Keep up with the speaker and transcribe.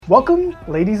Welcome,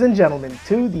 ladies and gentlemen,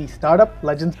 to the Startup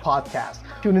Legends podcast,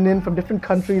 tuning in from different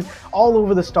countries all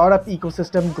over the startup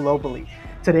ecosystem globally.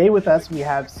 Today with us, we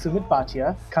have Sumit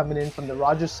Bhatia coming in from the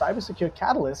Rogers Cybersecure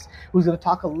Catalyst, who's going to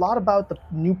talk a lot about the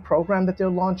new program that they're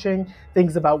launching,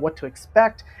 things about what to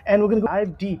expect, and we're going to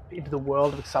dive deep into the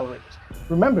world of accelerators.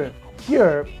 Remember,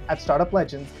 here at Startup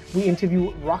Legends, we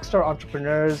interview rockstar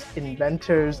entrepreneurs,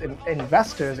 inventors,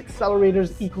 investors,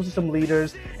 accelerators, ecosystem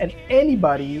leaders, and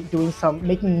anybody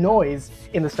making noise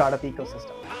in the startup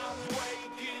ecosystem.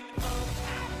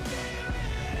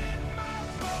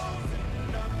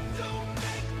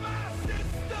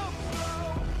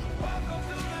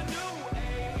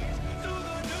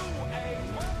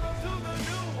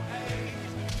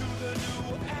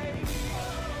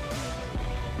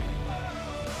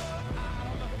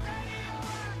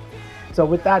 So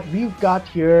with that, we've got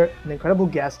here an incredible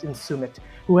guest in Sumit,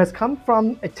 who has come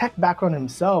from a tech background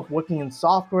himself, working in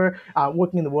software,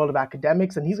 working in the world of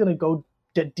academics, and he's going to go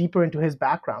deeper into his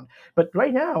background. But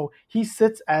right now, he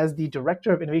sits as the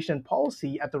Director of Innovation and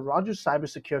Policy at the Rogers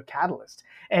Cybersecure Catalyst.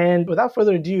 And without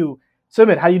further ado,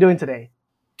 Sumit, how are you doing today?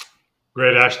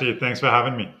 Great, Ashley. Thanks for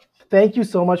having me. Thank you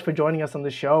so much for joining us on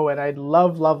the show. And I'd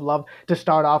love to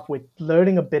start off with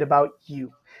learning a bit about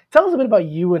you. Tell us a bit about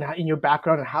you and in your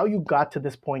background and how you got to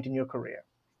this point in your career.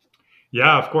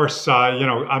 Yeah, of course.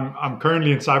 I'm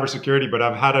currently in cybersecurity, but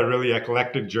I've had a really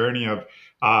eclectic journey of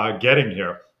getting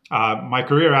here. My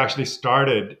career actually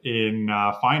started in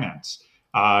finance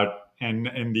and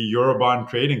in the Eurobond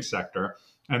trading sector,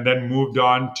 and then moved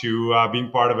on to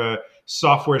being part of a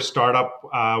software startup,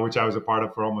 which I was a part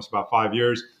of for almost about 5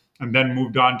 years, and then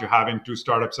moved on to having two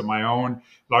startups of my own,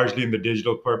 largely in the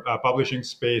digital publishing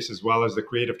space as well as the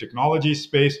creative technology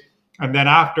space. And then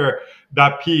after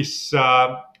that piece,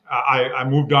 I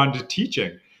moved on to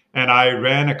teaching, and I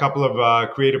ran a couple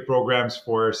of creative programs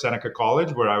for Seneca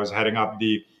College, where I was heading up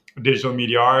the digital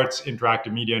media arts,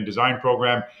 interactive media and design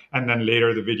program, and then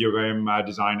later the video game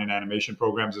design and animation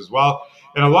programs as well.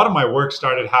 And a lot of my work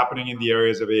started happening in the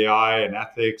areas of AI and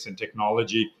ethics and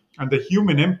technology, and the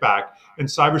human impact and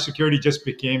cybersecurity just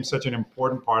became such an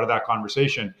important part of that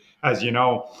conversation. As you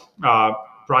know,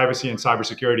 privacy and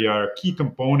cybersecurity are a key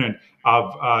component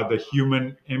of the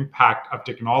human impact of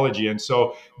technology. And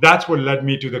so that's what led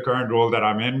me to the current role that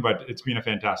I'm in, but it's been a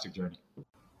fantastic journey.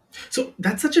 So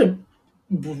that's such a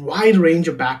wide range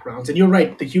of backgrounds. And you're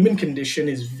right, the human condition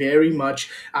is very much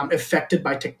affected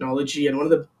by technology. And one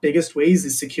of the biggest ways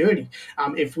is security.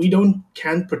 If we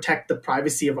can't protect the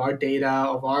privacy of our data,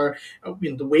 of our,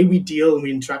 the way we deal and we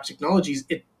interact with technologies,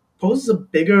 it poses a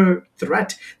bigger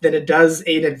threat than it does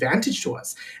an advantage to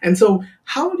us. And so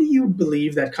how do you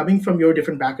believe that, coming from your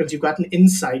different backgrounds, you've got an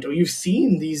insight or you've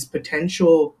seen these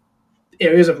potential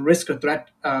areas of risk or threat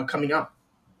coming up?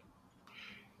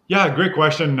 Yeah, great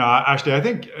question, Ashley. I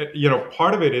think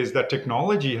part of it is that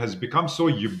technology has become so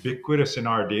ubiquitous in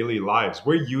our daily lives.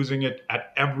 We're using it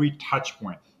at every touch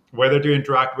point, whether to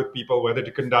interact with people, whether to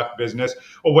conduct business,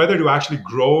 or whether to actually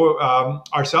grow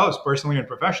ourselves personally and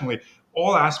professionally.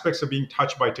 All aspects are being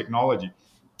touched by technology.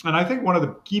 And I think one of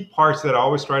the key parts that I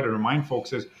always try to remind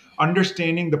folks is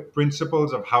understanding the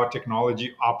principles of how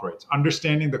technology operates,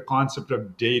 understanding the concept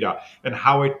of data and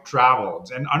how it travels,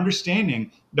 and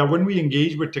understanding that when we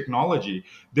engage with technology,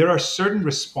 there are certain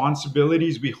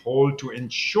responsibilities we hold to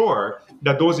ensure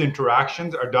that those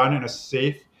interactions are done in a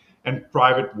safe and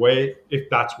private way if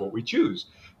that's what we choose.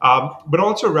 But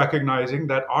also recognizing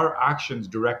that our actions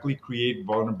directly create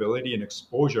vulnerability and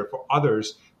exposure for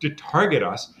others to target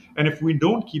us. And if we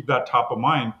don't keep that top of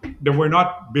mind, then we're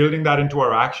not building that into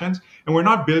our actions and we're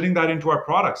not building that into our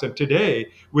products. And today,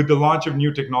 with the launch of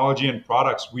new technology and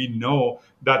products, we know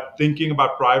that thinking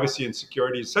about privacy and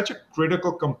security is such a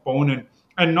critical component,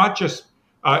 and not just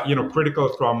critical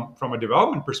from a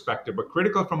development perspective, but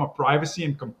critical from a privacy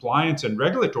and compliance and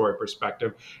regulatory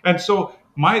perspective. And so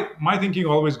my thinking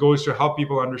always goes to help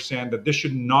people understand that this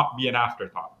should not be an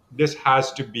afterthought. This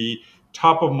has to be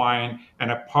top of mind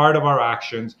and a part of our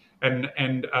actions,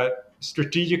 and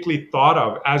strategically thought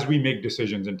of as we make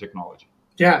decisions in technology.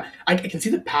 Yeah, I can see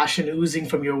the passion oozing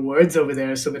from your words over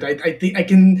there, Sumit. I think I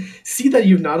can see that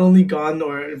you've not only gone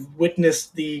or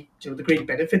witnessed the great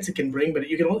benefits it can bring, but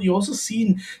you also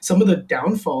seen some of the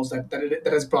downfalls that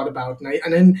has brought about.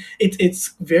 And then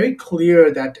it's very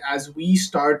clear that as we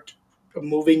start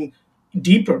moving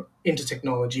deeper into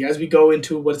technology, as we go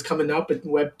into what's coming up in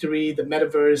Web3, the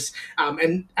metaverse,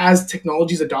 and as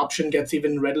technology's adoption gets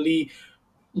even readily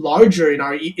larger in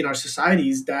our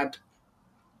societies, that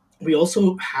we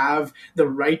also have the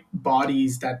right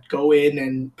bodies that go in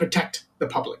and protect the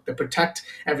public, that protect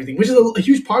everything, which is a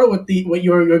huge part of what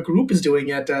your group is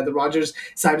doing at the Rogers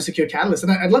Cybersecure Catalyst.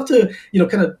 And I'd love to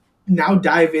kind of now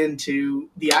dive into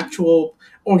the actual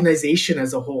organization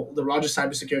as a whole, the Rogers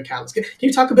Cybersecure Catalyst. Can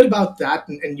you talk a bit about that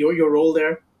and your role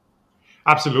there?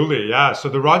 Absolutely, yeah. So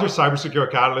the Rogers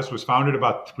Cybersecure Catalyst was founded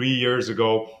about 3 years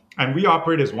ago, and we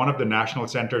operate as one of the national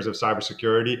centers of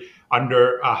cybersecurity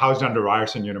housed under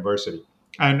Ryerson University.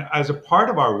 And as a part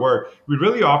of our work, we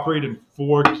really operate in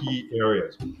four key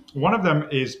areas. One of them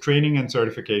is training and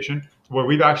certification, where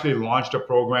we've actually launched a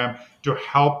program to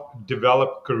help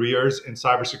develop careers in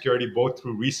cybersecurity, both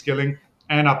through reskilling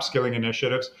and upskilling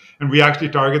initiatives. And we actually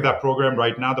target that program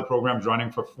right now. The program's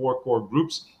running for four core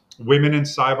groups: women in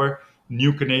cyber,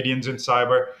 new Canadians in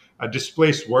cyber,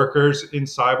 displaced workers in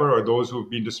cyber, or those who've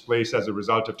been displaced as a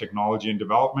result of technology and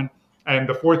development. And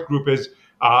the fourth group is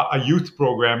a youth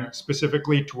program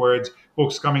specifically towards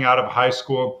folks coming out of high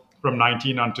school from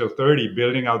 19 until 30,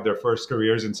 building out their first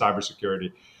careers in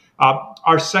cybersecurity.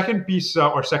 Our second piece,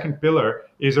 or second pillar,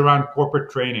 is around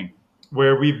corporate training,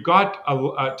 where we've got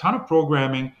a ton of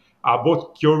programming,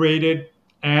 both curated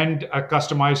and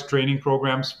customized training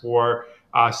programs for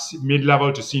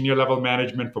mid-level to senior level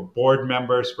management, for board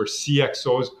members, for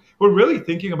CXOs. We're really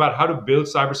thinking about how to build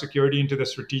cybersecurity into the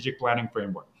strategic planning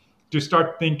framework, to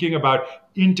start thinking about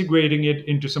integrating it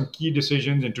into some key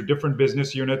decisions into different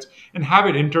business units and have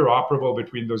it interoperable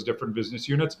between those different business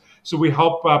units. So we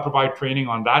help provide training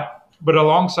on that. But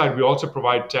alongside, we also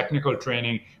provide technical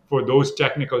training for those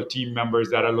technical team members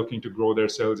that are looking to grow their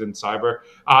skills in cyber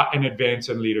and advance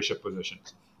in leadership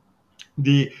positions.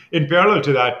 In parallel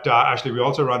to that, actually, we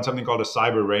also run something called a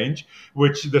cyber range,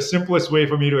 which the simplest way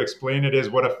for me to explain it is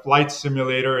what a flight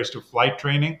simulator is to flight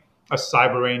training, a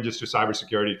cyber range is to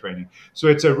cybersecurity training. So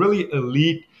it's a really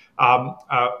elite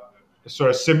sort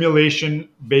of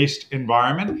simulation-based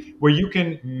environment where you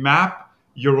can map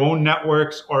your own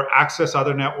networks or access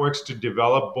other networks to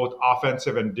develop both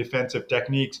offensive and defensive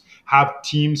techniques, have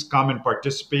teams come and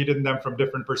participate in them from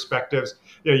different perspectives.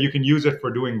 You can use it for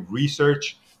doing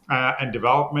research and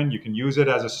development. You can use it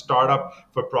as a startup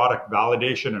for product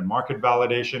validation and market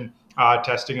validation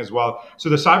testing as well. So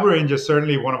the cyber range is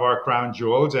certainly one of our crown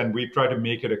jewels, and we've tried to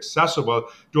make it accessible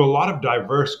to a lot of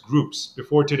diverse groups.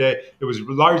 Before today, it was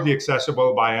largely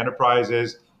accessible by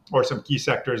enterprises or some key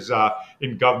sectors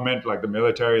in government, like the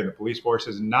military and the police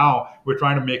forces. Now we're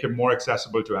trying to make it more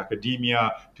accessible to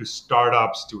academia, to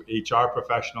startups, to HR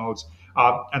professionals,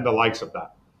 and the likes of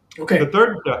that. Okay. The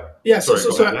third, Yeah. sorry,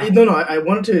 So go ahead, yeah. no, I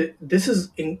wanted to. This is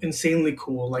insanely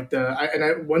cool. Like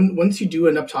once you do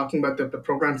end up talking about the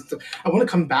programs and stuff, I want to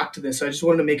come back to this. So I just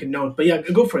wanted to make a note. But yeah,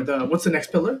 go for it. What's the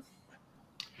next pillar?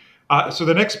 So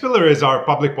the next pillar is our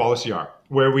public policy arm,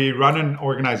 where we run an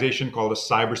organization called the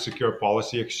Cyber Secure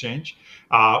Policy Exchange,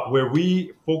 where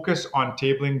we focus on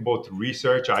tabling both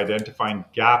research, identifying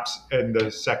gaps in the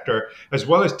sector, as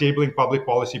well as tabling public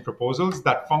policy proposals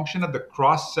that function at the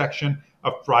cross section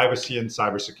of privacy and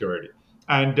cybersecurity.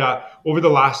 And over the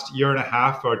last year and a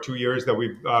half or 2 years that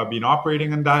we've been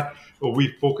operating in that,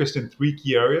 we've focused in three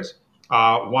key areas.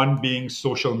 One being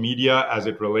social media as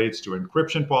it relates to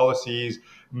encryption policies,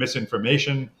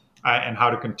 misinformation, and how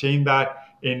to contain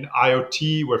that. In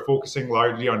IoT, we're focusing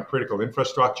largely on critical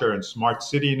infrastructure and smart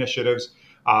city initiatives,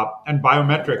 and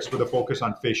biometrics with a focus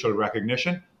on facial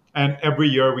recognition. And every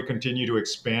year we continue to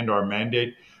expand our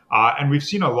mandate. And we've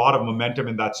seen a lot of momentum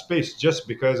in that space just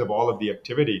because of all of the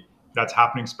activity that's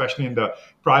happening, especially in the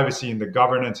privacy and the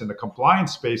governance and the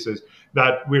compliance spaces,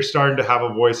 that we're starting to have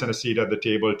a voice and a seat at the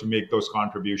table to make those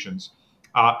contributions.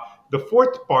 The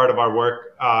fourth part of our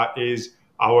work is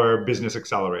our business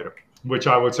accelerator, which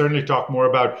I will certainly talk more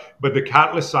about. But the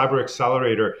Catalyst Cyber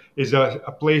Accelerator is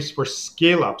a place for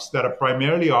scale-ups that are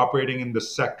primarily operating in the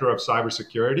sector of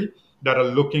cybersecurity, that are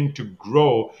looking to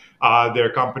grow their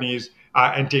companies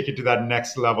and take it to that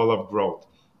next level of growth.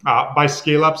 By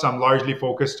scale-ups, I'm largely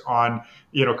focused on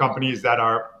companies that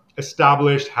are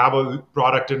established, have a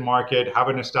product in market, have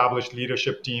an established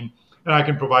leadership team, and I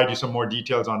can provide you some more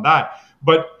details on that.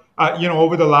 But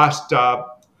over the last,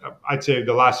 I'd say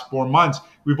the last 4 months,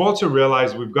 we've also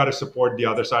realized we've got to support the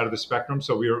other side of the spectrum.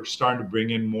 So we're starting to bring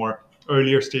in more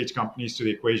earlier stage companies to the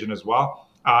equation as well.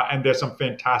 And there's some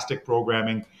fantastic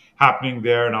programming happening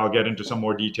there, and I'll get into some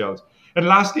more details. And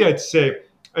lastly, I'd say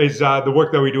is the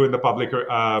work that we do in the public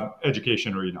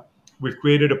education arena. We've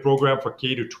created a program for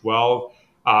K to 12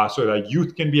 so that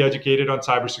youth can be educated on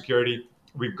cybersecurity.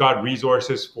 We've got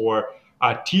resources for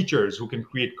teachers who can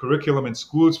create curriculum in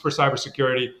schools for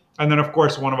cybersecurity, And then, of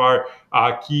course, one of our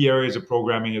key areas of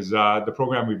programming is the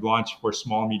program we've launched for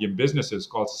small, medium businesses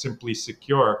called Simply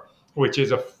Secure, which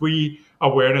is a free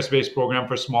awareness based program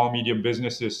for small, medium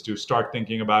businesses to start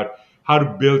thinking about how to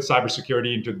build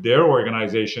cybersecurity into their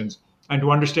organizations and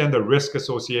to understand the risk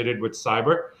associated with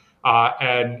cyber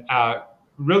and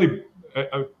really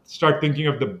start thinking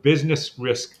of the business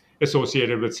risk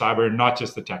associated with cyber and not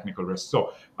just the technical risk.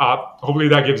 So hopefully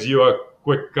that gives you a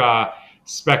quick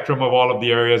spectrum of all of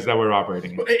the areas that we're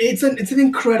operating in. It's an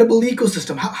incredible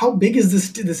ecosystem. How big is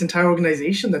this entire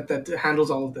organization that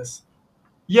handles all of this?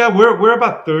 Yeah, we're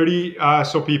about 30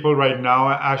 so people right now,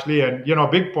 Ashley, and a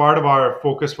big part of our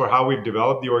focus for how we've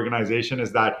developed the organization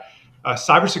is that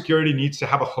cybersecurity needs to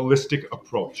have a holistic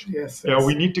approach. Yes, We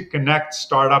yes. need to connect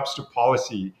startups to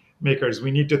policy makers. We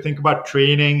need to think about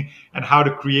training and how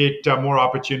to create more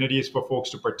opportunities for folks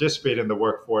to participate in the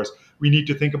workforce. We need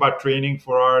to think about training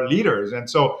for our leaders, and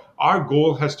so our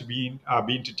goal has to be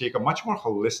been to take a much more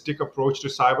holistic approach to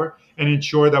cyber and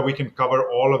ensure that we can cover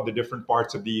all of the different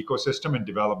parts of the ecosystem and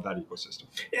develop that ecosystem.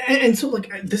 And so,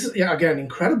 like, this is, yeah, again,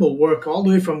 incredible work, all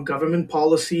the way from government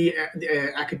policy,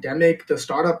 academic, the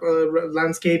startup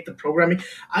landscape, the programming.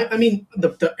 I mean,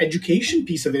 the education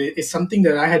piece of it is something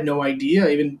that I had no idea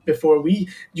even before you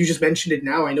just mentioned it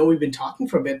now. I know we've been talking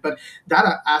for a bit, but that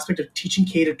aspect of teaching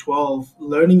K to 12,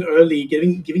 learning early,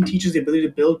 giving teachers the ability to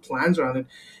build plans around it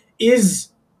is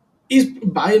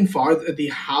by and far the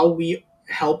how we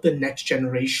help the next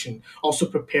generation also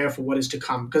prepare for what is to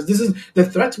come, because this is the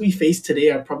threats we face today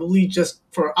are probably just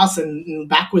for us and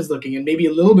backwards looking and maybe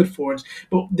a little bit forwards,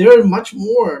 but there are much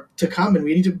more to come and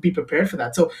we need to be prepared for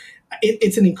that. So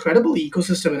it's an incredible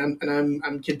ecosystem, and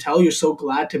I can tell you're so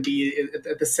glad to be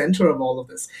at the center of all of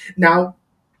this now.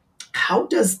 How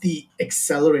does the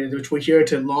accelerator, which we're here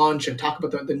to launch and talk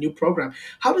about the new program,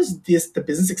 how does the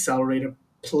business accelerator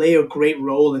play a great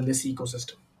role in this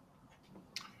ecosystem?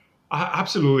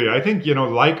 Absolutely. I think,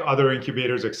 like other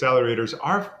incubators, accelerators,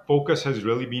 our focus has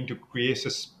really been to create a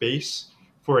space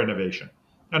for innovation.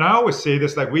 And I always say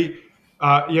this, like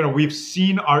we've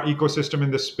seen our ecosystem in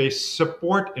this space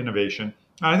support innovation.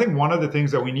 And I think one of the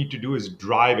things that we need to do is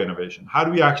drive innovation. How do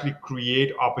we actually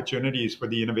create opportunities for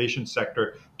the innovation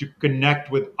sector to connect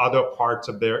with other parts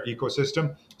of their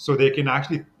ecosystem so they can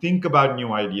actually think about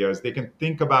new ideas? They can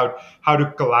think about how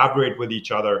to collaborate with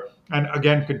each other and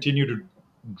again, continue to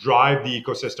drive the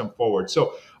ecosystem forward.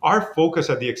 So our focus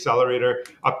at the accelerator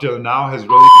up till now has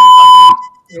really been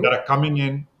companies that are coming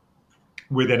in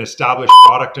with an established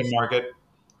product and market.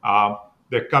 Um,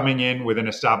 they're coming in with an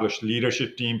established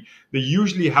leadership team. They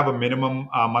usually have a minimum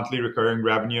monthly recurring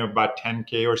revenue of about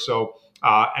 10K or so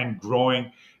and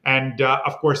growing. And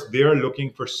of course, they're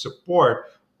looking for support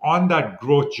on that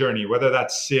growth journey, whether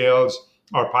that's sales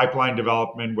or pipeline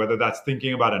development, whether that's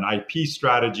thinking about an IP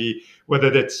strategy, whether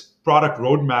that's product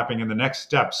road mapping and the next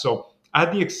steps. So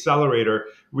at the accelerator,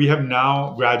 we have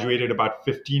now graduated about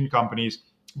 15 companies.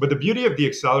 But the beauty of the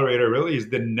accelerator really is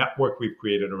the network we've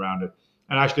created around it.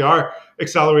 And actually, our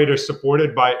accelerator is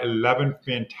supported by 11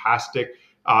 fantastic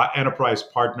enterprise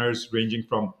partners, ranging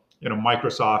from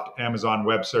Microsoft, Amazon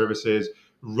Web Services,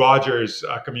 Rogers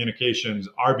Communications,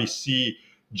 RBC,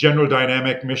 General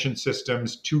Dynamic Mission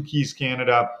Systems, Two Keys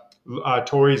Canada,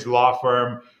 Torrey's Law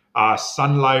Firm,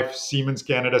 Sun Life, Siemens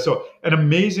Canada. So an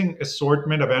amazing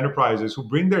assortment of enterprises who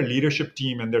bring their leadership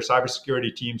team and their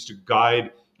cybersecurity teams to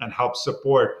guide and help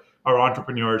support our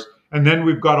entrepreneurs. And then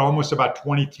we've got almost about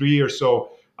 23 or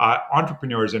so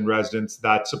entrepreneurs in residence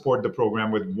that support the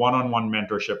program with one-on-one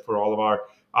mentorship for all of our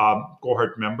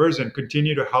cohort members and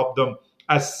continue to help them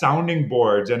as sounding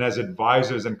boards and as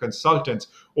advisors and consultants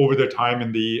over their time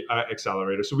in the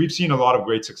accelerator. So we've seen a lot of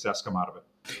great success come out of it.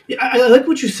 Yeah, I like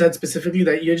what you said specifically,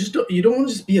 that you don't want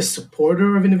to just be a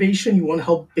supporter of innovation. You want to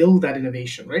help build that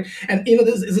innovation, right? And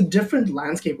there's is a different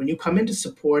landscape when you come into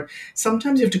support.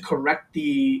 Sometimes you have to correct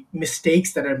the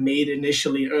mistakes that are made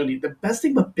initially early. The best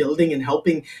thing about building and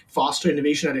helping foster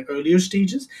innovation at earlier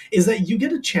stages is that you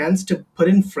get a chance to put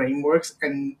in frameworks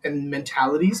and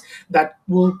mentalities that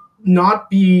will not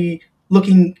be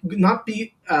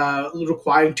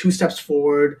requiring two steps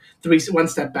forward, one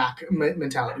step back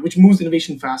mentality, which moves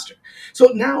innovation faster. So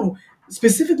now,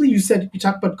 specifically, you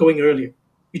talked about going earlier.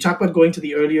 You talk about going to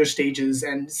the earlier stages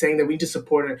and saying that we need to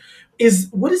support it.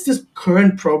 What is this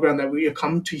current program that we have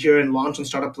come to here and launch on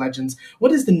Startup Legends?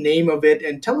 What is the name of it?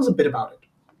 And tell us a bit about it.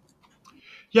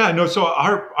 Yeah, no, so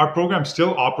our program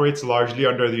still operates largely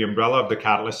under the umbrella of the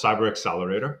Catalyst Cyber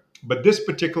Accelerator. But this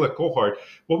particular cohort,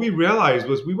 what we realized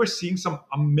was we were seeing some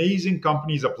amazing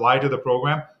companies apply to the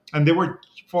program, and they were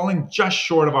falling just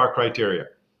short of our criteria.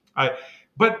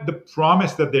 But the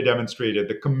promise that they demonstrated,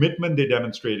 the commitment they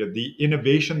demonstrated, the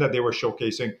innovation that they were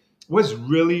showcasing was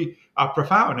really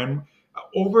profound. And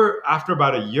after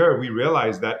about a year, we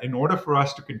realized that in order for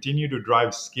us to continue to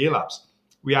drive scale ups,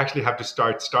 we actually have to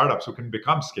start startups who can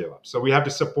become scale ups. So we have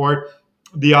to support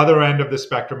the other end of the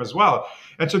spectrum as well.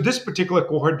 And so this particular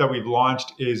cohort that we've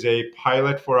launched is a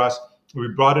pilot for us. We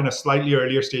brought in a slightly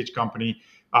earlier stage company.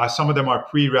 Some of them are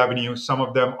pre-revenue. Some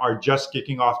of them are just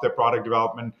kicking off their product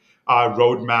development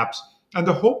roadmaps. And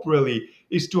the hope really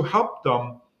is to help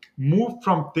them move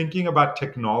from thinking about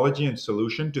technology and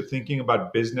solution to thinking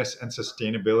about business and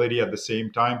sustainability at the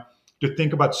same time, to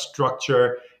think about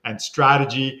structure and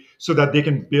strategy so that they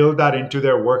can build that into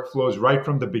their workflows right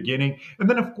from the beginning. And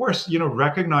then, of course,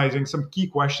 recognizing some key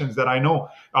questions that I know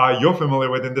you're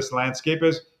familiar with in this landscape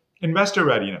is investor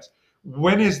readiness.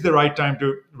 When is the right time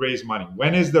to raise money?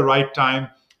 When is the right time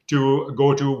to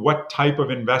go to what type of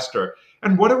investor?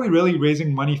 And what are we really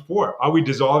raising money for? Are we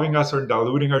dissolving us or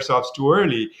diluting ourselves too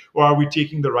early? Or are we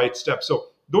taking the right steps? So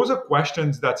those are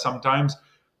questions that sometimes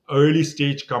early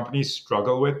stage companies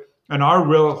struggle with. And our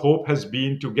real hope has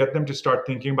been to get them to start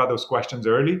thinking about those questions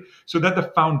early so that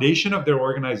the foundation of their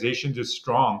organizations is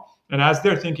strong. And as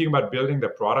they're thinking about building their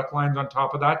product lines on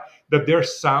top of that, that they're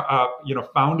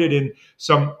founded in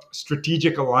some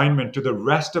strategic alignment to the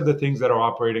rest of the things that are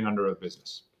operating under a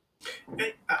business.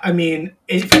 I mean,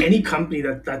 if any company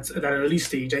that's at that early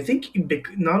stage, I think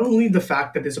not only the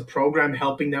fact that there's a program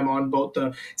helping them on both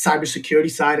the cybersecurity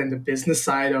side and the business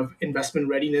side of investment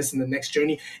readiness and the next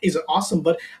journey is awesome,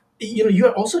 but you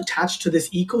are also attached to this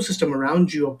ecosystem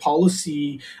around you of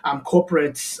policy,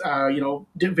 corporates,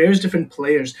 various different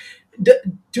players.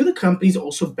 Do the companies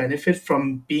also benefit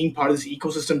from being part of this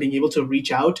ecosystem, being able to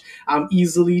reach out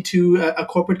easily to a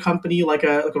corporate company like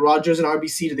a Rogers and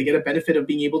RBC? Do they get a benefit of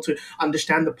being able to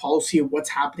understand the policy of what's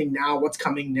happening now, what's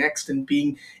coming next, and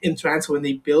being in trance when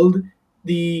they build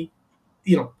the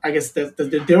I guess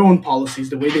their own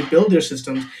policies, the way they build their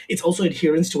systems? It's also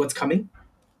adherence to what's coming.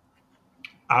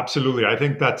 Absolutely, I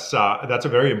think that's a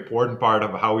very important part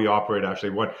of how we operate.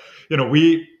 Actually,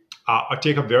 we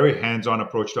take a very hands-on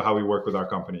approach to how we work with our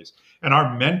companies, and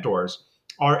our mentors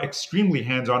are extremely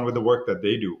hands-on with the work that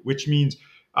they do, which means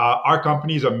our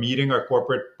companies are meeting our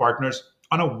corporate partners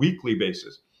on a weekly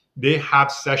basis. They have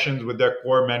sessions with their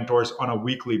core mentors on a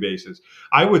weekly basis.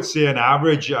 I would say an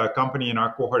average company in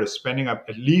our cohort is spending at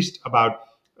least about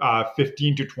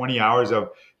 15 to 20 hours of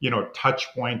touch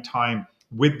point time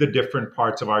with the different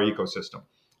parts of our ecosystem.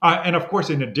 And of course,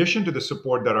 in addition to the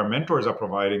support that our mentors are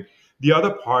providing, the other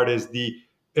part is the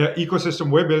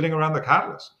ecosystem we're building around the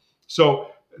Catalyst. So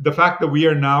the fact that we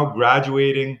are now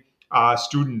graduating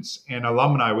students and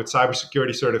alumni with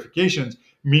cybersecurity certifications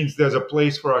means there's a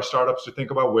place for our startups to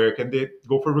think about where can they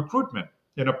go for recruitment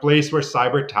in a place where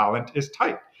cyber talent is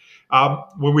tight.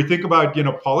 When we think about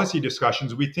policy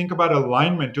discussions, we think about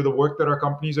alignment to the work that our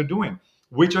companies are doing.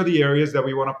 Which are the areas that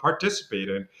we want to participate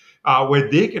in, where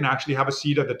they can actually have a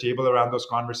seat at the table around those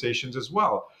conversations as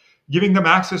well. Giving them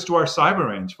access to our cyber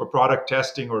range for product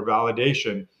testing or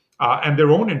validation and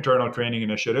their own internal training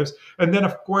initiatives. And then,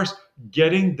 of course,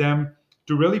 getting them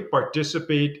to really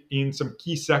participate in some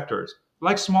key sectors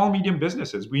like small, medium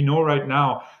businesses. We know right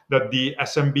now that the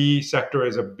SMB sector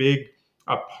is a big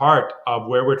part of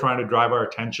where we're trying to drive our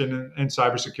attention in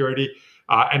cybersecurity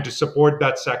and to support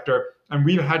that sector. And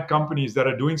we've had companies that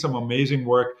are doing some amazing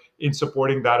work in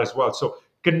supporting that as well. So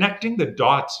connecting the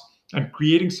dots and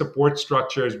creating support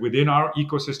structures within our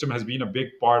ecosystem has been a big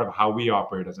part of how we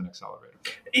operate as an accelerator.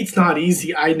 It's not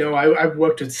easy. I know. I've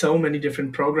worked with so many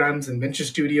different programs and venture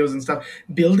studios and stuff.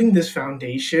 Building this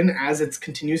foundation as it's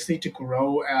continuously to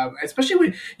grow, especially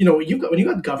when when you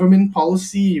got government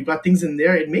policy, you've got things in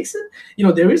there. It makes it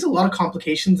there is a lot of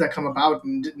complications that come about,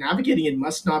 and navigating it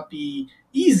must not be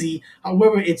easy.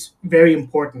 However, it's very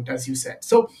important, as you said.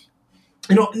 So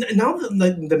now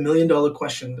the $1 million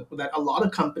question that a lot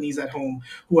of companies at home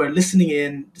who are listening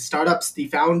in, the startups, the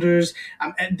founders,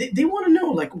 they want to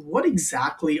know, like, what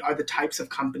exactly are the types of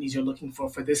companies you're looking for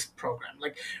this program?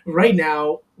 Like right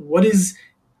now, what is,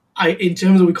 in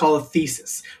terms of what we call a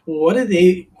thesis, what are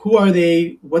they, who are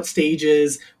they, what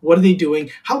stages, what are they doing?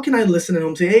 How can I listen at home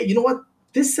and say, hey, you know what?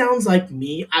 This sounds like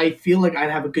me. I feel like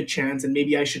I'd have a good chance, and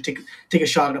maybe I should take a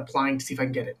shot at applying to see if I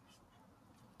can get it.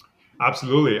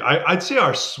 Absolutely. I'd say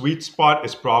our sweet spot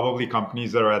is probably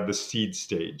companies that are at the seed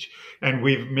stage. And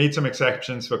we've made some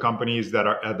exceptions for companies that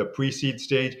are at the pre-seed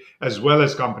stage, as well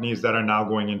as companies that are now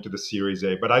going into the Series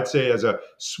A. But I'd say as a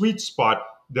sweet spot,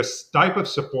 this type of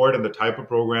support and the type of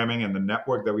programming and the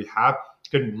network that we have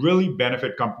can really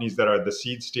benefit companies that are at the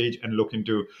seed stage and looking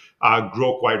to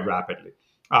grow quite rapidly.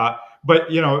 Uh,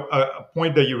 but a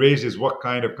point that you raised is what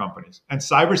kind of companies, and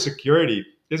cybersecurity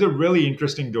is a really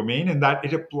interesting domain in that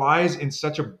it applies in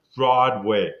such a broad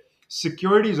way.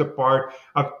 Security is a part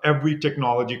of every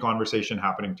technology conversation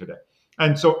happening today.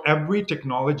 And so every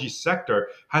technology sector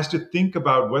has to think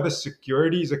about whether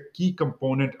security is a key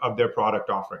component of their product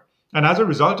offering. And as a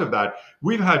result of that,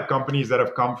 we've had companies that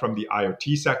have come from the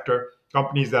IoT sector,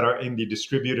 companies that are in the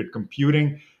distributed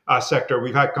computing sector.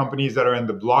 We've had companies that are in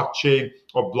the blockchain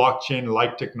or blockchain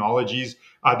like technologies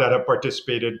that have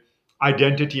participated.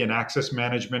 Identity and access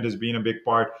management has been a big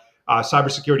part,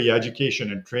 cybersecurity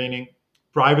education and training,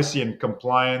 privacy and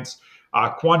compliance,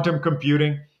 quantum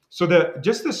computing. So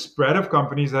just the spread of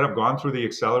companies that have gone through the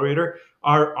accelerator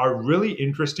are really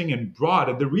interesting and broad.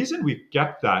 And the reason we've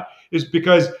kept that is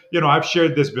because, I've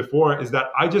shared this before, is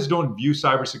that I just don't view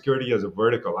cybersecurity as a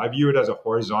vertical. I view it as a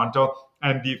horizontal.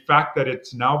 And the fact that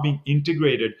it's now being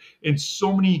integrated in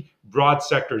so many broad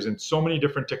sectors and so many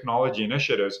different technology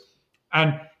initiatives.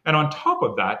 And on top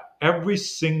of that, every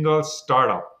single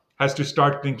startup has to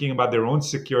start thinking about their own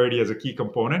security as a key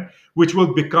component, which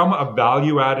will become a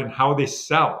value add in how they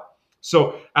sell.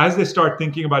 So as they start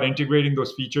thinking about integrating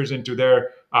those features into their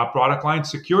product line,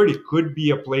 security could be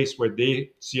a place where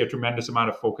they see a tremendous amount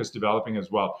of focus developing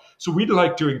as well. So we'd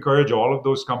like to encourage all of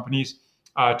those companies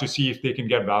to see if they can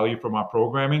get value from our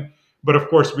programming. But of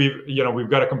course, we've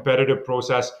got a competitive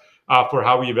process for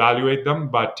how we evaluate them.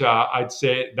 But I'd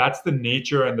say that's the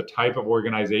nature and the type of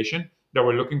organization that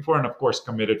we're looking for, and of course,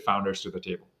 committed founders to the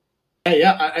table. Yeah,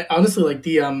 yeah. I honestly like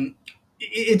the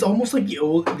it's almost like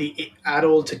the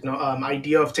adult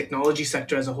idea of technology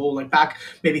sector as a whole. Like back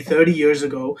maybe 30 years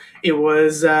ago, it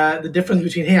was the difference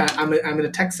between, hey, I'm in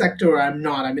a tech sector or I'm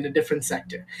not. I'm in a different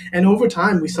sector. And over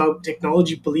time, we saw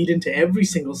technology bleed into every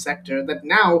single sector. That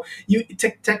now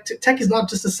tech is not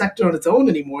just a sector on its own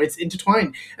anymore. It's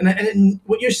intertwined. And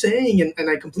what you're saying, and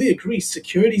I completely agree.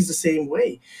 Security is the same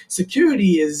way.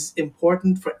 Security is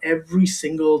important for every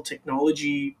single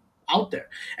technology out there.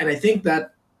 And I think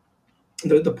that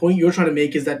the point you're trying to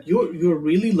make is that you're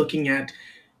really looking at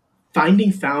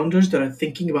finding founders that are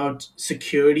thinking about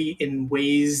security in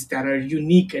ways that are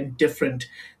unique and different,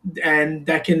 and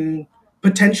that can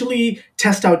potentially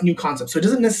test out new concepts. So it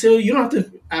doesn't necessarily, you don't have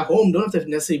to at home don't have to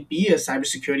necessarily be a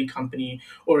cybersecurity company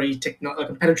or like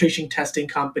a penetration testing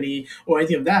company or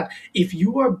anything of that. If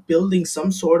you are building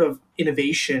some sort of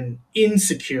innovation in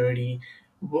security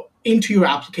into your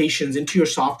applications, into your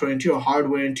software, into your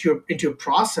hardware, into your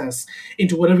process,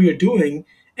 into whatever you're doing,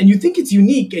 and you think it's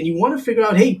unique, and you want to figure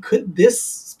out, hey, could this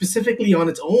specifically on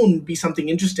its own be something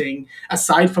interesting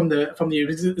aside from the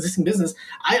existing business?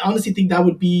 I honestly think that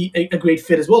would be a great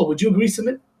fit as well. Would you agree,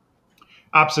 Sumit?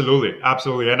 Absolutely,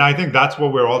 absolutely. And I think that's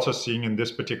what we're also seeing in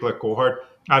this particular cohort,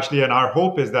 actually. And our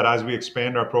hope is that as we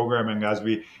expand our programming, as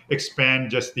we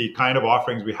expand just the kind of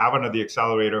offerings we have under the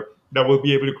accelerator, that we'll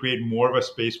be able to create more of a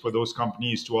space for those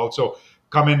companies to also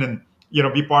come in and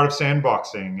be part of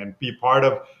sandboxing and be part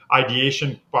of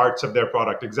ideation parts of their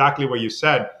product. Exactly what you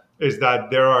said is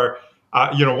that there are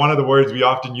one of the words we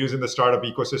often use in the startup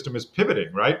ecosystem is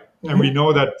pivoting, right? And we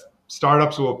know that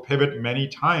startups will pivot many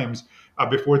times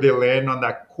before they land on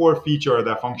that core feature or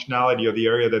that functionality or the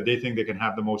area that they think they can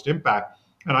have the most impact.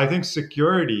 And I think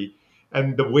security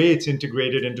and the way it's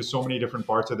integrated into so many different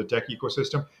parts of the tech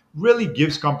ecosystem really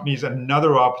gives companies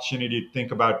another opportunity to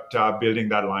think about building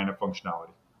that line of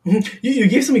functionality. You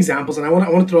gave some examples, and I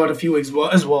want to throw out a few as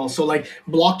well. So, like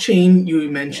blockchain,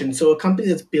 you mentioned. So, a company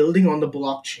that's building on the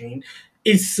blockchain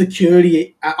is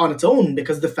security on its own,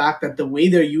 because the fact that the way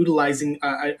they're utilizing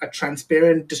a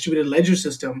transparent distributed ledger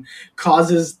system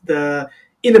causes the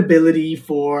inability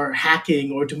for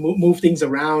hacking or to move things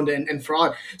around and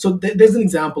fraud. So there's an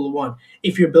example of one.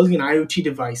 If you're building an IoT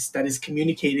device that is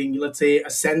communicating, let's say a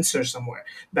sensor somewhere,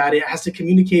 that it has to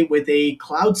communicate with a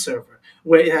cloud server,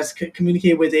 where it has to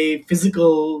communicate with a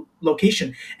physical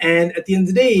location. And at the end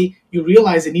of the day, you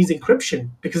realize it needs encryption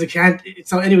because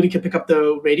it's not anybody can pick up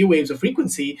the radio waves or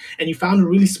frequency. And you found a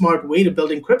really smart way to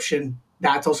build encryption.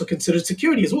 That's also considered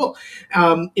security as well.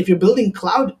 If you're building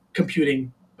cloud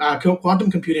computing,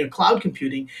 quantum computing or cloud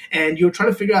computing, and you're trying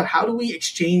to figure out how do we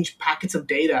exchange packets of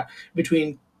data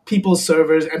between people's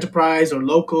servers, enterprise or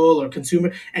local or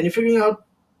consumer, and you're figuring out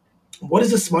what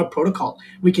is a smart protocol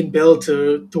we can build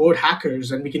to thwart hackers,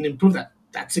 and we can improve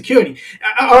that security.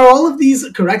 Are all of these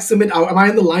correct, Sumit? Am I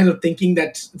in the line of thinking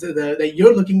that that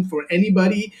you're looking for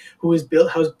anybody who has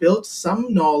built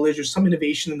some knowledge or some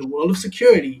innovation in the world of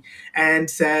security and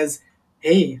says,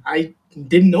 hey, I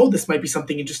didn't know this might be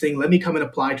something interesting. Let me come and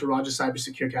apply to Rogers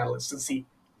Cybersecure Catalyst and see.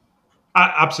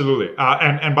 Absolutely.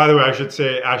 And by the way, I should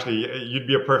say, Ashley, you'd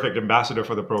be a perfect ambassador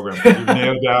for the program because you've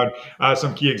nailed down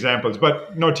some key examples.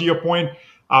 But no, to your point,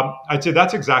 I'd say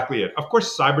that's exactly it. Of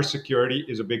course, cybersecurity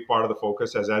is a big part of the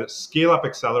focus. As a scale up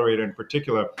accelerator in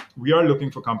particular, we are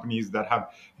looking for companies that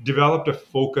have developed a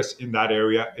focus in that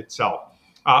area itself.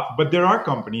 But there are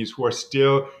companies who are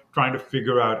still trying to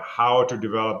figure out how to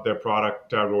develop their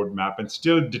product roadmap and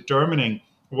still determining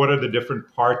what are the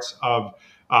different parts um,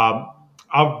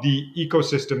 of the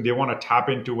ecosystem they want to tap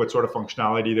into, what sort of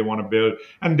functionality they want to build.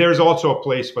 And there's also a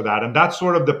place for that. And that's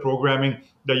sort of the programming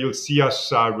that you'll see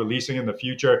us releasing in the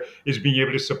future, is being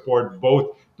able to support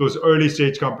both those early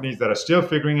stage companies that are still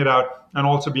figuring it out and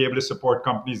also be able to support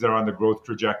companies that are on the growth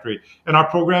trajectory. And our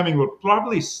programming will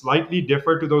probably slightly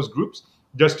differ to those groups,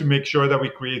 just to make sure that we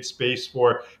create space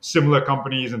for similar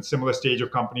companies and similar stage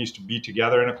of companies to be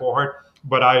together in a cohort.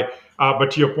 But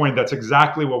to your point, that's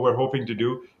exactly what we're hoping to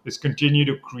do, is continue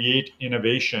to create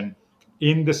innovation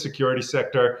in the security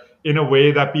sector in a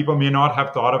way that people may not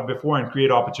have thought of before, and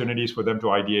create opportunities for them to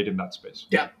ideate in that space.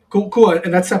 Yeah, cool.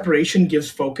 And that separation gives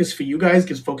focus for you guys,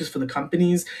 gives focus for the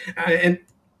companies. And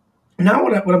now,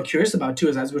 what I'm curious about too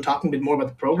is, as we're talking a bit more about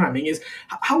the programming, is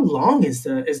how long is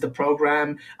the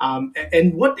program,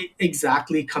 and what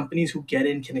exactly companies who get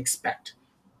in can expect.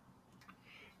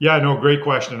 Yeah, no, great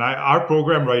question. Our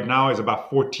program right now is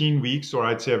about 14 weeks, or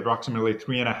I'd say approximately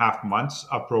 3.5 months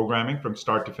of programming from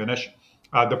start to finish.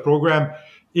 The program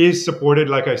is supported,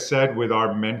 like I said, with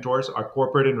our mentors, our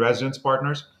corporate in residence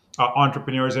partners,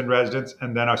 entrepreneurs in residence,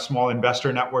 and then our small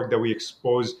investor network that we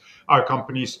expose our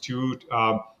companies to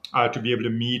be able to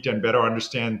meet and better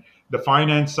understand the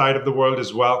finance side of the world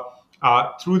as well.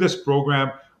 Through this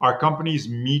program, our companies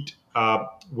meet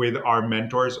with our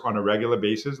mentors on a regular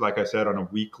basis, like I said, on a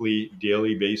weekly,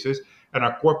 daily basis. And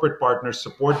our corporate partners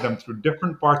support them through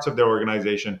different parts of their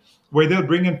organization, where they'll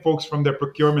bring in folks from their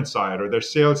procurement side or their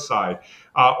sales side,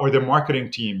 or their marketing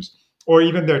teams, or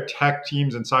even their tech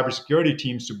teams and cybersecurity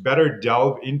teams, to better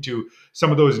delve into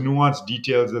some of those nuanced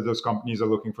details that those companies are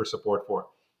looking for support for.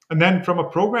 And then from a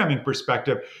programming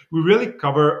perspective, we really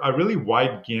cover a really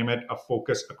wide gamut of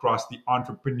focus across the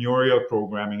entrepreneurial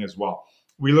programming as well.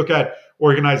 We look at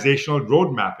organizational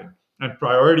road mapping and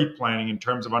priority planning in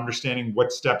terms of understanding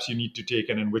what steps you need to take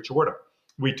and in which order.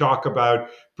 We talk about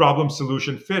problem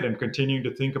solution fit and continuing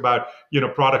to think about,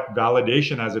 product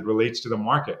validation as it relates to the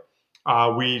market.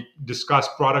 We discuss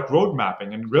product road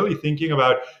mapping and really thinking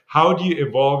about how do you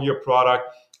evolve your product,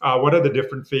 what are the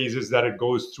different phases that it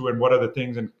goes through, and what are the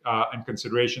things and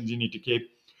considerations you need to keep.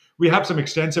 We have some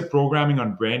extensive programming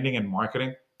on branding and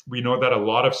marketing. We know that a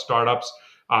lot of startups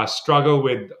struggle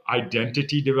with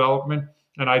identity development.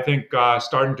 And I think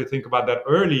starting to think about that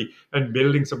early and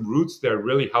building some roots there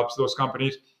really helps those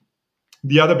companies.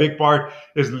 The other big part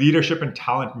is leadership and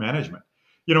talent management.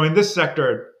 In this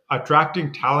sector,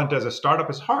 attracting talent as a startup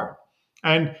is hard.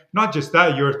 And not just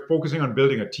that, you're focusing on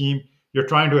building a team. You're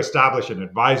trying to establish an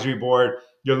advisory board.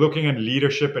 You're looking at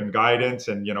leadership and guidance,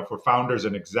 and for founders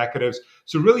and executives.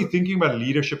 So really thinking about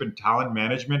leadership and talent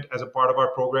management as a part of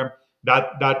our program,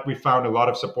 that we found a lot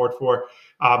of support for.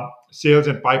 Sales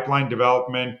and pipeline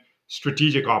development,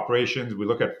 strategic operations. We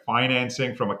look at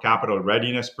financing from a capital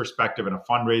readiness perspective and a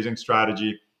fundraising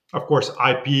strategy. Of course,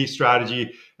 IP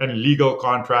strategy and legal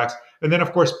contracts. And then,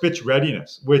 of course, pitch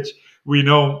readiness, which we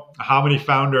know how many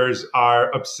founders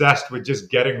are obsessed with just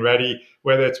getting ready,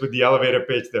 whether it's with the elevator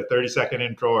pitch, the 30-second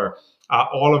intro, or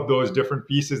all of those different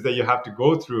pieces that you have to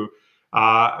go through.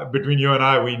 Between you and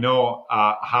I, we know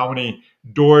how many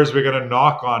doors we're going to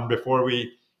knock on before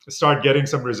we start getting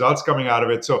some results coming out of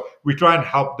it. So we try and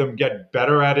help them get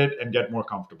better at it and get more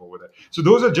comfortable with it. So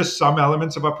those are just some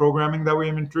elements of our programming that we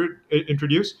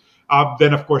introduce.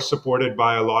 Then, of course, supported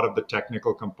by a lot of the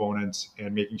technical components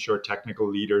and making sure technical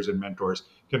leaders and mentors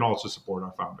can also support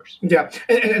our founders. Yeah,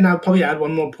 and I'll probably add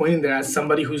one more point in there, as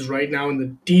somebody who's right now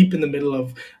deep in the middle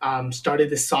of started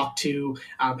the SOC 2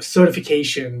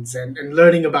 certifications and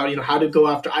learning about how to go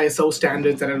after ISO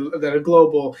standards that are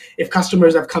global. If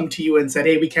customers have come to you and said,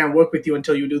 "Hey, we can't work with you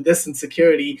until you do this in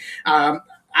security,"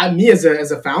 me as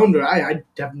a founder, I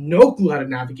have no clue how to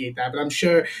navigate that. But I'm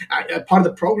sure part of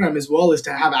the program as well is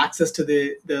to have access to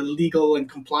the legal and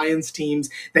compliance teams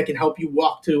that can help you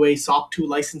walk through a SOC 2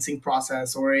 licensing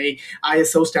process or a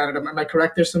ISO standard. Am I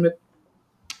correct there, Sumit?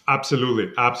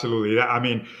 Absolutely, absolutely. I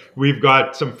mean, we've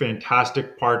got some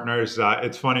fantastic partners.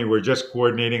 It's funny, we're just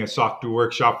coordinating a SOC 2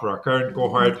 workshop for our current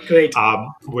cohort. Great.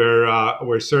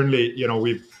 We're certainly,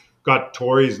 we've got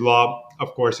Tory's Law,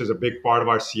 of course, is a big part of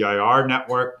our CIR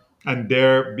network. and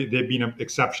they've been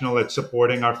exceptional at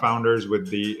supporting our founders with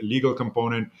the legal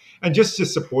component and just the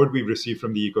support we've received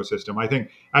from the ecosystem. I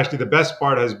think actually the best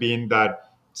part has been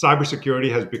that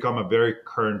cybersecurity has become a very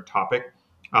current topic.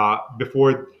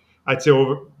 Before, I'd say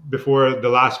before the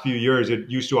last few years, it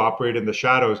used to operate in the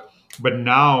shadows, but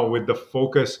now with the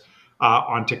focus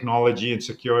on technology and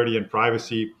security and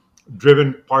privacy,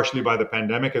 driven partially by the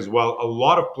pandemic as well, a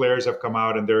lot of players have come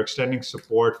out and they're extending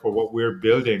support for what we're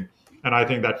building, and I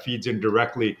think that feeds in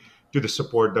directly to the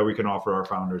support that we can offer our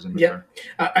founders in Yeah,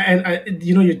 return.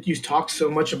 you talked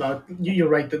so much about. You're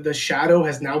right that the shadow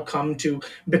has now come to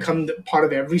become part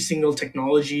of every single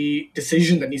technology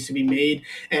decision that needs to be made.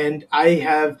 And I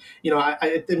have,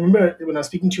 I remember when I was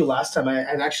speaking to you last time, I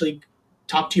had actually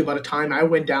talked to you about a time I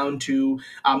went down to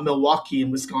Milwaukee in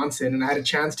Wisconsin, and I had a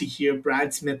chance to hear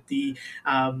Brad Smith, the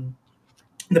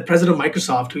president of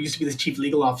Microsoft, who used to be the chief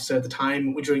legal officer at the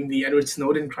time during the Edward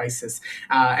Snowden crisis,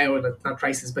 or not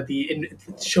crisis, but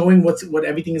showing what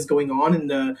everything is going on in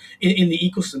the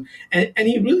ecosystem, and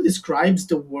he really describes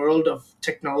the world of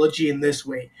technology in this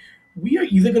way: we are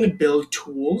either going to build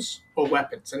tools or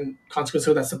weapons, and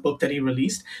consequently, that's the book that he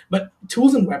released. But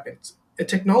tools and weapons, a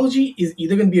technology is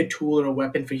either going to be a tool or a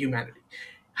weapon for humanity.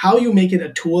 How you make it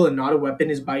a tool and not a weapon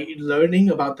is by learning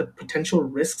about the potential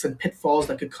risks and pitfalls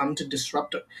that could come to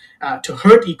disrupt, to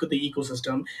hurt the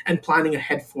ecosystem, and planning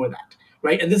ahead for that,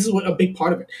 right? And this is what a big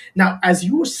part of it. Now, as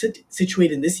you are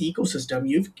situated in this ecosystem,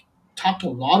 you've talked a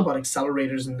lot about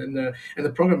accelerators and the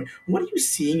programming. What are you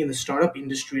seeing in the startup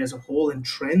industry as a whole, and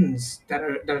trends that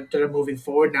are moving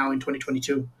forward now in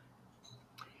 2022?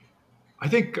 I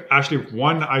think actually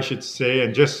one I should say,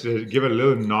 and just give a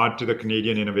little nod to the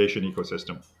Canadian innovation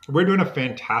ecosystem. We're doing a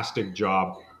fantastic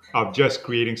job of just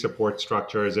creating support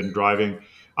structures and driving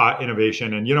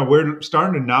innovation. And we're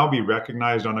starting to now be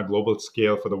recognized on a global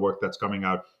scale for the work that's coming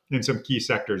out in some key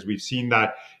sectors. We've seen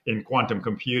that in quantum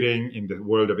computing, in the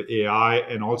world of AI,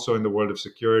 and also in the world of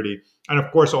security, and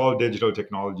of course all digital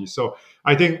technology. So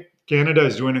I think Canada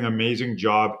is doing an amazing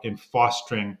job in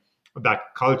fostering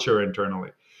that culture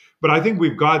internally. But I think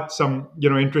we've got some,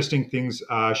 interesting things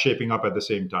shaping up at the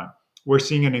same time. We're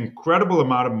seeing an incredible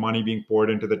amount of money being poured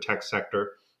into the tech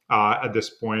sector at this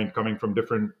point, coming from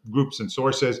different groups and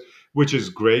sources, which is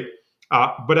great.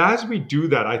 But as we do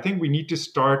that, I think we need to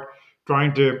start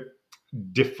trying to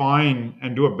define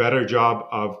and do a better job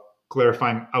of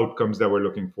clarifying outcomes that we're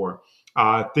looking for.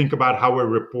 Think about how we're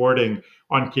reporting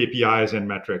on KPIs and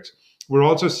metrics. We're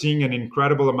also seeing an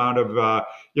incredible amount of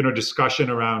discussion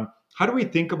around how do we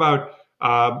think about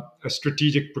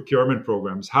strategic procurement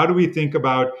programs? How do we think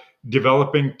about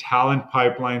developing talent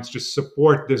pipelines to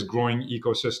support this growing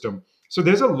ecosystem? So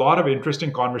there's a lot of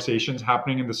interesting conversations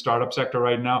happening in the startup sector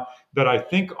right now that I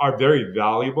think are very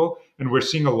valuable. And we're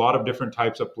seeing a lot of different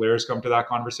types of players come to that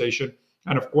conversation.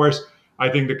 And of course, I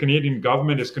think the Canadian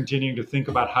government is continuing to think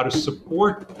about how to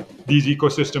support these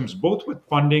ecosystems, both with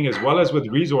funding as well as with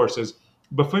resources.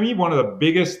 But for me, one of the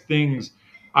biggest things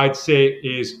I'd say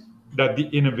is that the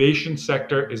innovation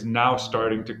sector is now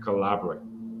starting to collaborate.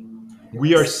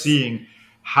 We are seeing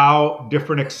how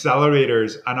different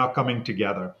accelerators are now coming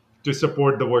together to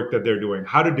support the work that they're doing,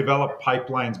 how to develop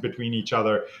pipelines between each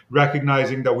other,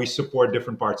 recognizing that we support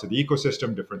different parts of the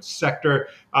ecosystem, different sector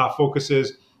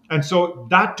focuses. And so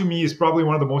that to me is probably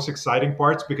one of the most exciting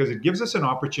parts, because it gives us an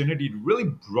opportunity to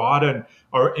really broaden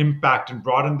our impact and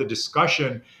broaden the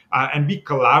discussion and be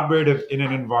collaborative in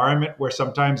an environment where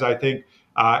sometimes I think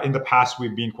in the past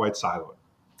we've been quite siloed.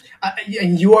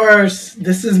 And you are,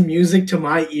 this is music to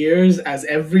my ears, as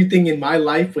everything in my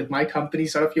life with my company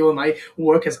Startup Fuel and my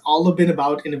work has all been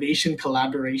about innovation,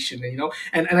 collaboration,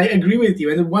 and I agree with you.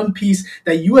 And the one piece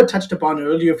that you had touched upon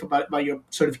earlier about your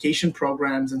certification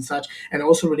programs and such, and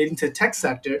also relating to the tech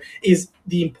sector, is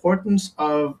the importance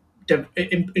of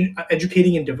in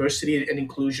educating in diversity and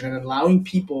inclusion, and allowing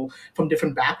people from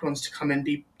different backgrounds to come and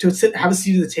have a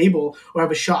seat at the table or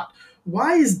have a shot.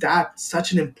 Why is that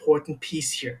such an important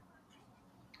piece here?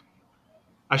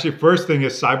 Actually, first thing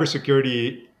is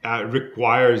cybersecurity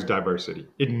requires diversity.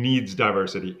 It needs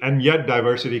diversity, and yet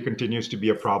diversity continues to be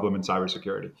a problem in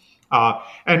cybersecurity.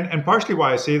 And partially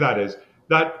why I say that is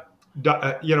that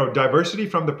diversity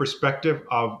from the perspective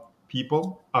of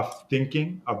people, of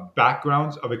thinking, of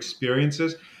backgrounds, of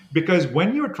experiences. Because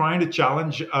when you're trying to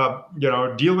challenge,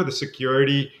 deal with a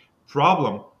security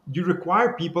problem, you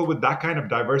require people with that kind of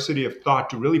diversity of thought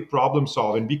to really problem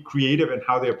solve and be creative in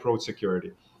how they approach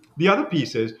security. The other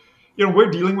piece is, we're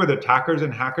dealing with attackers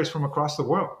and hackers from across the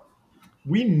world.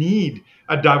 We need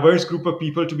a diverse group of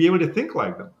people to be able to think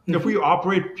like them. Mm-hmm. If we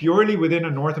operate purely within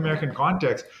a North American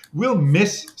context, we'll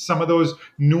miss some of those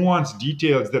nuanced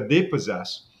details that they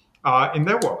possess. in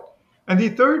their world. And the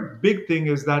third big thing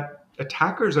is that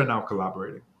attackers are now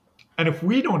collaborating. And if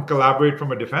we don't collaborate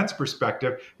from a defense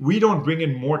perspective, we don't bring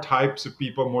in more types of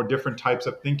people, more different types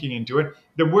of thinking into it,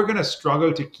 then we're going to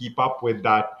struggle to keep up with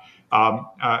that,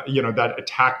 that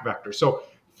attack vector. So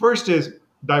first is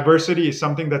diversity is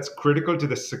something that's critical to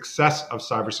the success of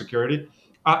cybersecurity.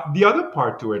 The other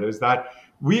part to it is that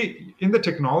we, in the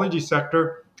technology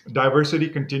sector, diversity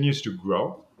continues to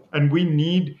grow. And we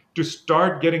need to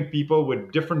start getting people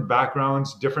with different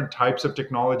backgrounds, different types of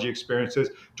technology experiences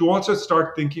to also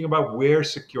start thinking about where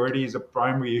security is a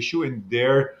primary issue in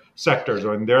their sectors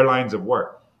or in their lines of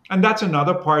work. And that's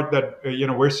another part that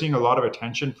we're seeing a lot of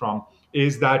attention from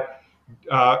is that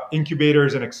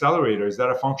incubators and accelerators that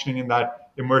are functioning in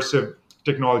that immersive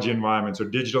technology environments or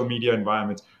digital media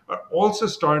environments are also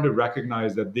starting to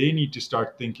recognize that they need to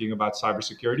start thinking about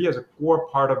cybersecurity as a core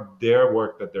part of their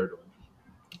work that they're doing.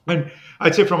 And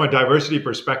I'd say from a diversity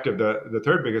perspective, the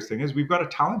third biggest thing is we've got a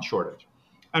talent shortage.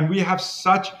 And we have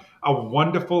such a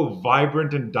wonderful,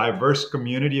 vibrant, and diverse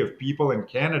community of people in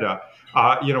Canada.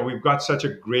 We've got such a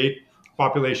great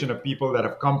population of people that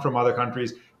have come from other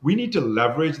countries. We need to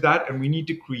leverage that and we need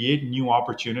to create new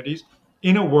opportunities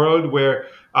in a world where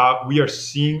we are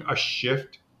seeing a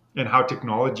shift in how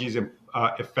technology is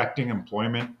affecting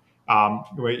employment.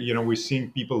 We're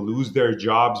seeing people lose their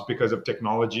jobs because of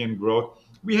technology and growth.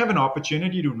 We have an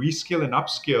opportunity to reskill and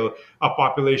upskill a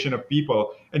population of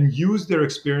people and use their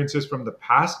experiences from the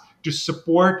past to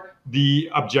support the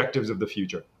objectives of the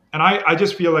future. And I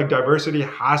just feel like diversity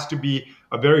has to be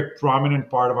a very prominent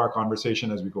part of our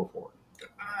conversation as we go forward.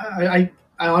 I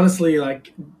honestly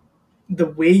like the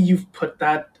way you've put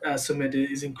that, Sumit,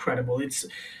 is incredible.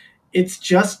 It's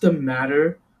just a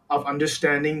matter of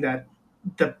understanding that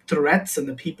the threats and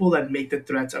the people that make the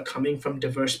threats are coming from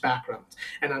diverse backgrounds.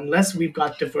 And unless we've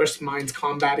got diverse minds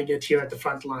combating it here at the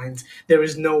front lines, there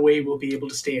is no way we'll be able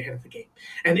to stay ahead of the game.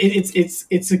 And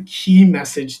it's a key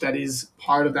message that is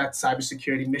part of that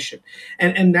cybersecurity mission.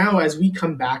 And now as we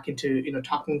come back into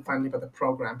talking finally about the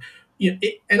program,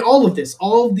 and all of this,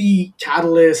 all of the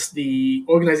catalysts, the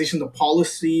organization, the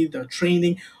policy, the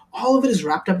training, all of it is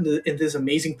wrapped up in this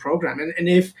amazing program. And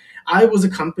if I was a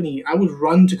company, I would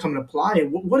run to come and apply.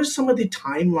 What are some of the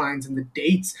timelines and the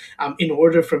dates in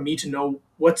order for me to know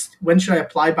when should I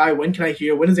apply by? When can I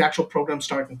hear? When does the actual program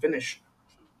start and finish?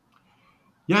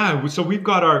 Yeah, so we've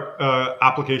got our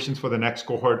applications for the next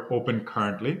cohort open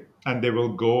currently, and they will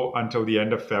go until the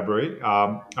end of February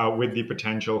with the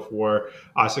potential for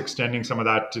us extending some of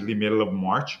that to the middle of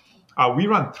March. We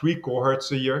run 3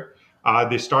 cohorts a year.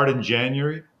 They start in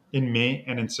January, in May,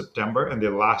 and in September, and they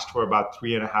last for about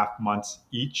 3.5 months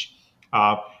each.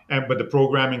 But the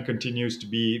programming continues to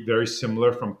be very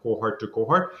similar from cohort to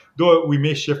cohort, though we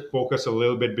may shift focus a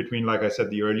little bit between, like I said,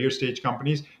 the earlier stage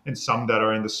companies and some that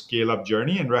are in the scale up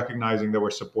journey, and recognizing that we're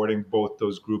supporting both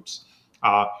those groups.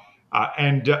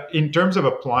 And in terms of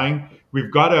applying,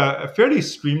 we've got a fairly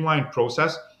streamlined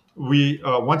process. We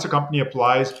once a company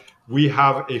applies, we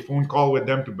have a phone call with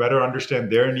them to better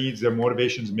understand their needs, their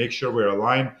motivations, make sure we're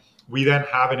aligned. We then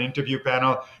have an interview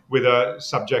panel with a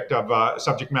subject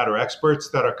matter experts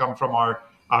that are come from our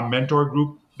mentor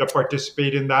group that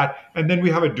participate in that. And then we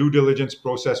have a due diligence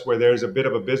process where there's a bit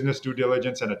of a business due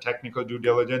diligence and a technical due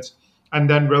diligence. And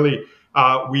then really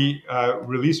we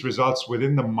release results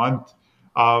within the month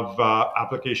of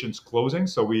applications closing.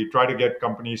 So we try to get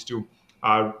companies to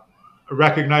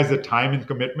recognize the time and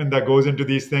commitment that goes into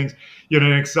these things.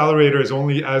 An accelerator is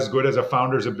only as good as a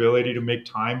founder's ability to make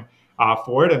time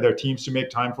for it and their teams to make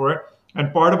time for it.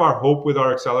 And part of our hope with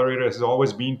our accelerator has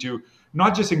always been to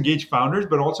not just engage founders,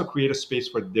 but also create a space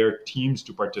for their teams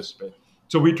to participate.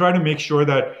 So we try to make sure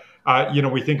that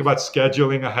we think about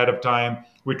scheduling ahead of time.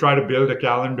 We try to build a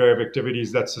calendar of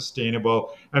activities that's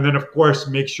sustainable. And then, of course,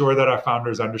 make sure that our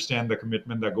founders understand the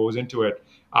commitment that goes into it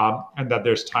and that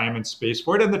there's time and space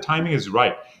for it. And the timing is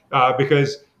right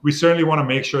because we certainly want to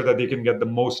make sure that they can get the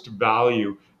most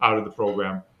value out of the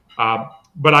program.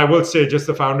 But I will say just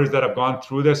the founders that have gone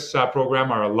through this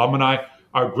program, our alumni,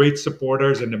 are great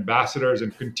supporters and ambassadors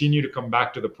and continue to come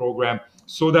back to the program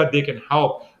so that they can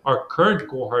help our current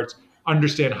cohorts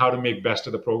understand how to make best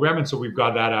of the program. And so we've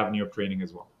got that avenue of training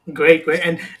as well. Great.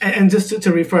 And just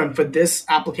to reaffirm, for this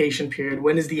application period,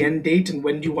 when is the end date and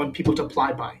when do you want people to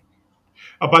apply by?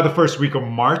 By the first week of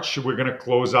March, we're going to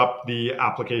close up the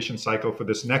application cycle for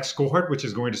this next cohort, which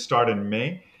is going to start in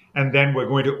May. And then we're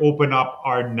going to open up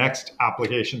our next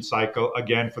application cycle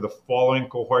again for the following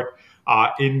cohort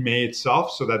in May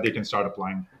itself so that they can start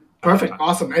applying. Perfect.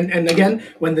 Awesome. And again,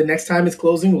 when the next time is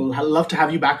closing, we'll love to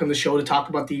have you back on the show to talk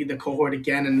about the cohort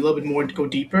again and a little bit more to go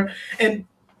deeper. And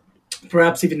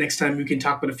perhaps even next time we can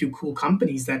talk about a few cool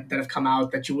companies that have come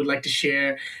out that you would like to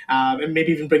share, and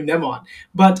maybe even bring them on.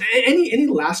 But any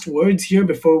last words here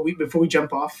before we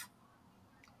jump off?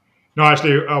 No,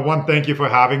 actually, one, thank you for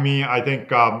having me. I think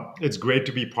it's great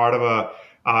to be part of a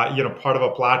part of a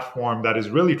platform that is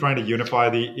really trying to unify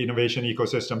the innovation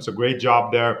ecosystem. So great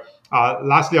job there.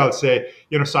 Lastly, I'll say,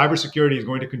 cybersecurity is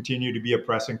going to continue to be a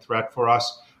pressing threat for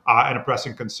us and a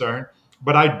pressing concern.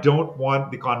 But I don't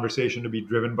want the conversation to be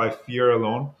driven by fear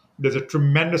alone. There's a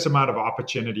tremendous amount of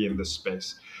opportunity in this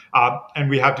space. And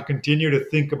we have to continue to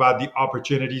think about the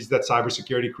opportunities that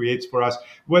cybersecurity creates for us,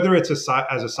 whether it's as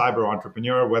a cyber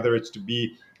entrepreneur, whether it's to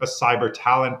be a cyber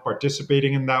talent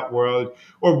participating in that world,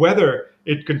 or whether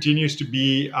it continues to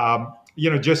be,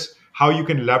 just how you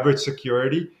can leverage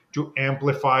security to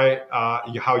amplify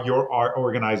how your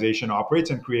organization operates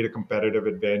and create a competitive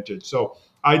advantage. So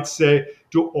I'd say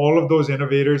to all of those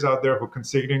innovators out there who are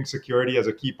considering security as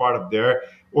a key part of their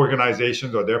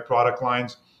organizations or their product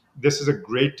lines, this is a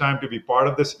great time to be part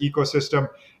of this ecosystem.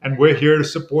 And we're here to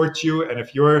support you. And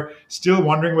if you're still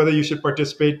wondering whether you should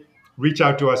participate, reach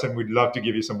out to us and we'd love to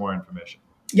give you some more information.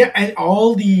 Yeah, and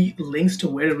all the links to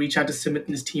where to reach out to Sumit and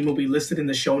his team will be listed in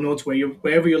the show notes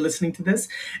wherever you're listening to this.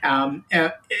 And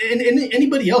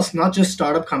anybody else, not just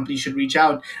startup companies, should reach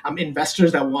out.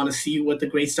 Investors that want to see what the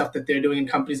great stuff that they're doing in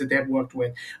companies that they've worked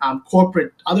with.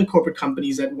 Other corporate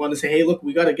companies that want to say, hey, look,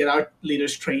 we got to get our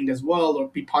leaders trained as well or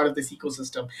be part of this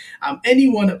ecosystem.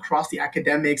 Anyone across the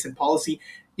academics and policy,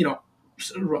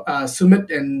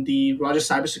 Sumit and the Rogers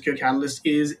Cybersecurity Catalyst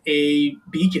is a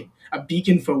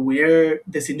beacon for where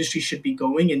this industry should be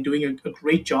going and doing a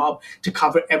great job to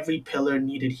cover every pillar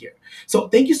needed here. So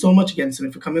thank you so much again,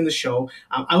 Sumit, for coming on the show.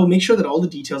 I will make sure that all the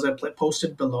details are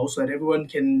posted below so that everyone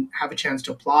can have a chance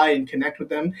to apply and connect with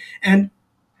them. And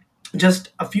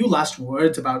just a few last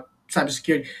words about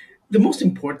cybersecurity. The most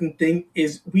important thing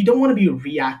is we don't want to be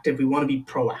reactive. We want to be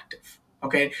proactive.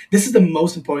 Okay, this is the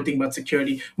most important thing about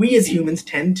security. We as humans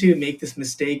tend to make this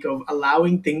mistake of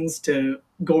allowing things to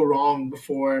go wrong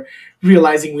before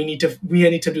realizing we need to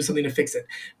do something to fix it.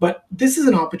 But this is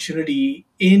an opportunity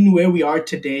in where we are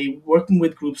today, working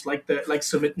with groups like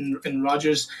Sumit and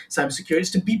Rogers Cybersecurity,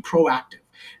 is to be proactive.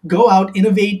 Go out,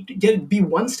 innovate, be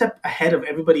one step ahead of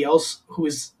everybody else who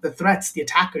is the threats, the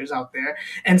attackers out there,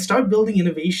 and start building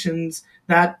innovations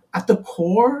that at the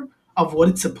core of what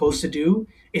it's supposed to do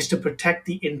is to protect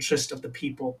the interest of the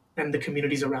people and the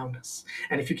communities around us.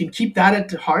 And if you can keep that at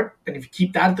the heart, and if you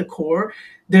keep that at the core,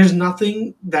 there's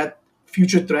nothing that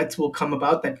future threats will come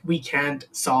about that we can't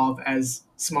solve as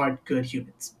smart, good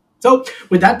humans. So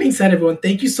with that being said, everyone,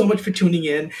 thank you so much for tuning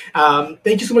in.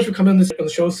 Thank you so much for coming on the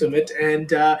show, Sumit.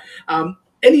 And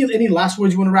any last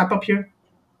words you want to wrap up here?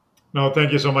 No,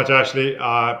 thank you so much, Ashley.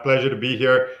 Pleasure to be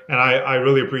here. And I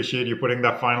really appreciate you putting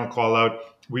that final call out.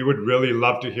 We would really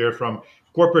love to hear from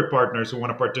corporate partners who want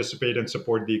to participate and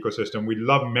support the ecosystem. We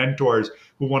love mentors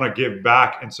who want to give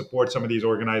back and support some of these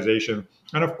organizations.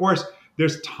 And of course,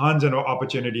 there's tons of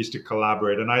opportunities to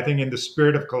collaborate. And I think in the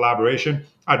spirit of collaboration,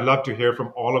 I'd love to hear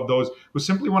from all of those who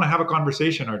simply want to have a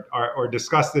conversation or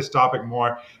discuss this topic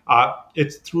more.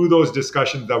 It's through those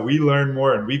discussions that we learn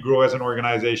more and we grow as an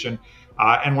organization.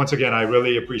 And once again, I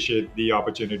really appreciate the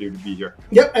opportunity to be here.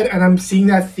 Yep, and I'm seeing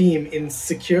that theme. In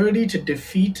security to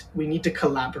defeat, we need to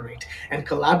collaborate. And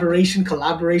collaboration.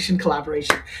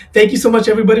 Thank you so much,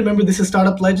 everybody. Remember, this is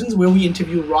Startup Legends, where we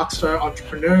interview rockstar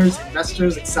entrepreneurs,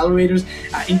 investors, accelerators,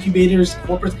 incubators,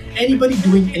 corporates, anybody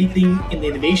doing anything in the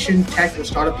innovation, tech, or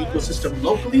startup ecosystem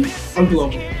locally or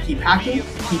globally. Keep hacking,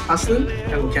 keep hustling,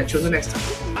 and we'll catch you on the next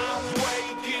time.